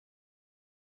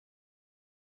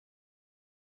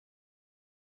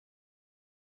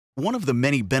One of the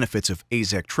many benefits of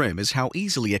AZEK trim is how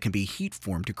easily it can be heat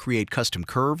formed to create custom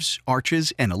curves,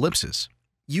 arches, and ellipses.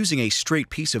 Using a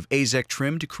straight piece of AZEK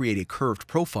trim to create a curved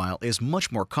profile is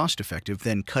much more cost-effective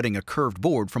than cutting a curved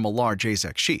board from a large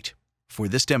AZEK sheet. For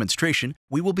this demonstration,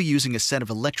 we will be using a set of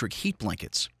electric heat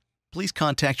blankets. Please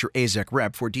contact your AZEK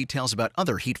rep for details about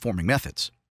other heat-forming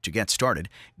methods. To get started,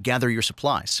 gather your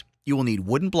supplies. You will need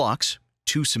wooden blocks,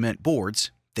 2 cement boards,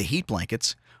 the heat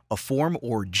blankets, a form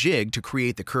or jig to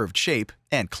create the curved shape,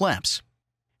 and clamps.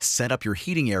 Set up your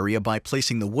heating area by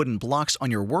placing the wooden blocks on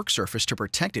your work surface to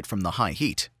protect it from the high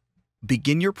heat.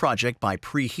 Begin your project by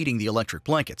preheating the electric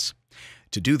blankets.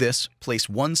 To do this, place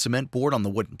 1 cement board on the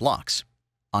wooden blocks.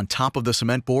 On top of the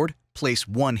cement board, place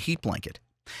 1 heat blanket.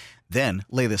 Then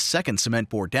lay the second cement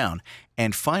board down,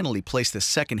 and finally place the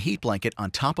second heat blanket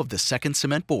on top of the second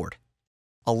cement board.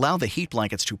 Allow the heat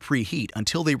blankets to preheat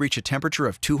until they reach a temperature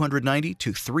of 290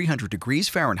 to 300 degrees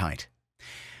Fahrenheit.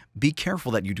 Be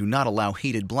careful that you do not allow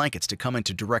heated blankets to come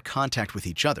into direct contact with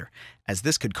each other, as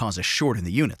this could cause a short in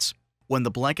the units. When the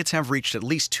blankets have reached at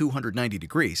least 290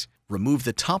 degrees, remove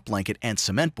the top blanket and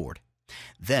cement board.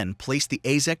 Then place the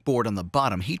AZEK board on the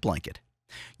bottom heat blanket.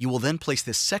 You will then place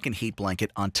the second heat blanket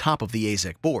on top of the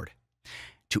AZEK board.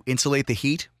 To insulate the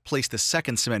heat, place the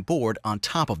second cement board on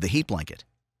top of the heat blanket.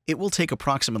 It will take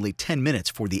approximately 10 minutes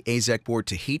for the AZEK board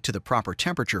to heat to the proper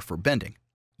temperature for bending.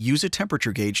 Use a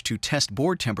temperature gauge to test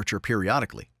board temperature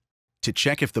periodically. To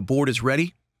check if the board is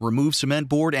ready, remove cement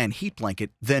board and heat blanket,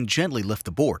 then gently lift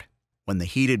the board. When the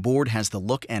heated board has the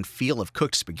look and feel of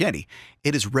cooked spaghetti,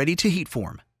 it is ready to heat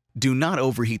form. Do not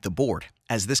overheat the board,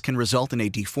 as this can result in a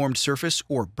deformed surface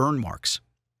or burn marks.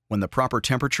 When the proper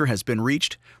temperature has been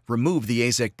reached, remove the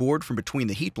AZEK board from between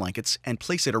the heat blankets and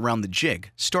place it around the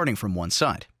jig, starting from one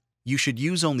side. You should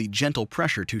use only gentle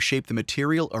pressure to shape the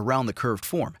material around the curved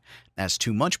form, as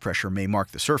too much pressure may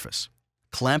mark the surface.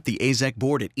 Clamp the AZEK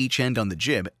board at each end on the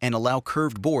jib and allow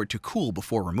curved board to cool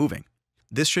before removing.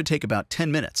 This should take about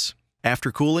 10 minutes.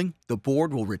 After cooling, the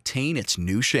board will retain its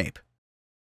new shape.